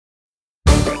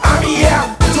I'm here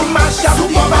to mash up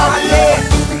the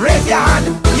party. Raise your hand,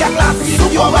 your glass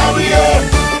if you are here.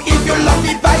 If you love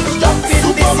the vibes, jump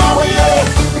in this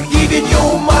way. Giving you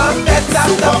more better,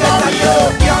 the better you.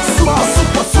 Young boss,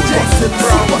 Jason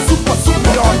Brown, super,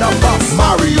 your number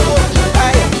Mario,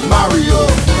 hey Mario,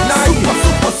 nayee,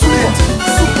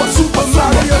 super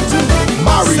Mario too.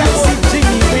 Mario, sexy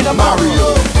genie in a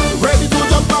Mario. Ready to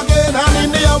jump again and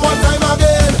in the air one time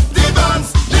again. The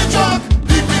bands, the track,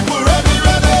 the people ready.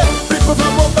 People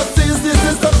from overseas, this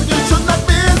is something you should not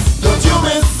miss. Don't you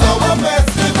miss our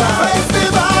festival.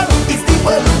 It's the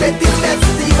world greatest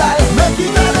festival. Make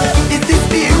it happen. It's the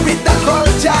spirit, the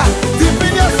culture. Deep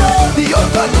in your soul, The whole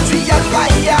country on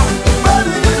fire.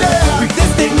 burning in there. With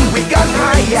this thing we can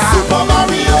hire.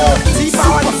 Supamario,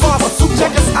 T-Power and Foss,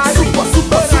 check us out. Super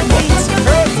Needs,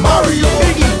 Mario,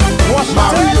 Biggie, Washington,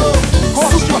 Mario,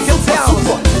 Gore Street can tell.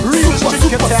 Real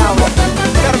Street can tell.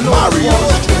 Gotta know Mario,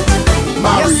 Wall Street. Yes,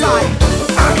 Mario.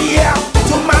 I'm here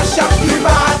to mash up the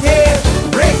party.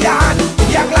 Raise your hand,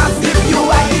 your glass if you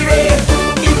are here.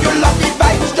 If you love the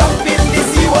vibes, jump in the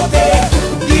COT.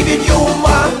 Giving you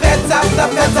more better, the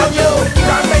better you.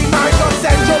 Can't make my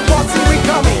Central Party, we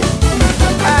coming.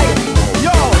 Hey,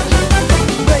 yo,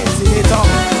 blazing it up.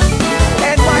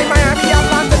 NY, Miami,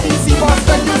 Atlanta, DC,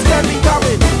 Boston, Houston, we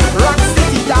coming. Rock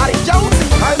City, Daddy Jonesy.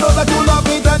 I know that you love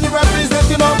it and you represent,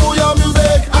 you know, for your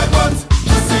music. I want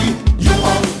to see you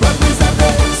all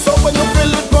represented. So when you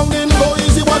feel it pounding, go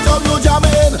easy, watch how you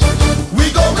jamming.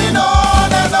 We going on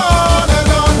and on and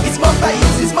on. It's my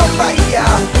vibes, it's my fire.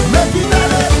 Make it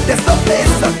happen. There's no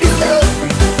place on this earth.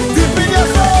 Deep in your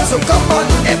soul, So come on,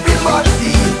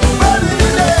 everybody. burning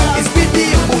in there. It's with the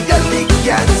booyah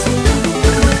cats.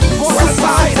 Go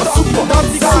outside, super,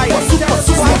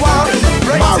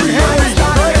 Hawaii, Mario,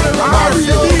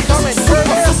 Mario, coming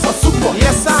super,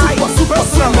 yes I,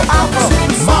 personal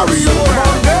alpha, Mario,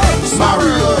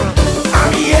 Mario.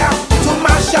 I'm here to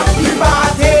mash up the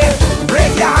party.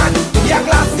 Raise your hand, your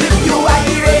glass if you are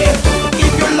here.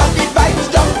 If you love the vibes,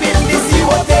 jump in the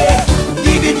COT.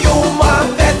 Giving you more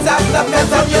better, the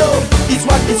better you. This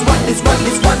one is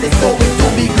going to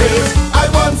be great. I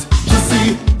want to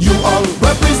see you all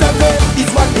represented.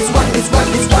 This one is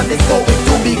going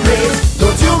to be great.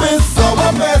 Don't you miss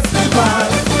our festival.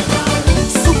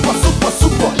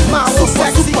 Super, Mario,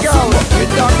 sexy girl. You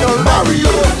don't know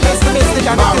Mario, pessimistic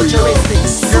and Mario.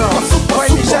 futuristic girl. Boy,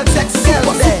 Michelle, sexy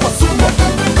girl there.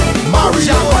 Mario,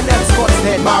 Jump on them sports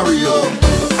head. Mario,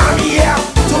 I'm here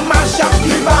to mash up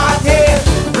the party.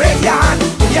 Raise your hand,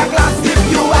 your glass if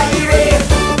you are here.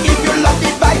 If you love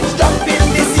the vibes, jump in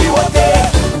the COT.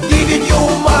 Giving you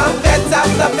more better,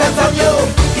 the better you.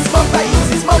 It's my vibes,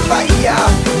 it's my fire.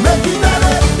 make it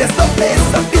happen. There's no place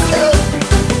on this earth.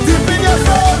 Deep in your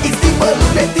soul, It's the world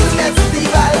greatest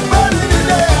festival. burning in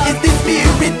there. It's the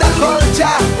spirit, the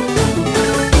culture.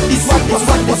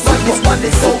 This one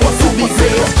is so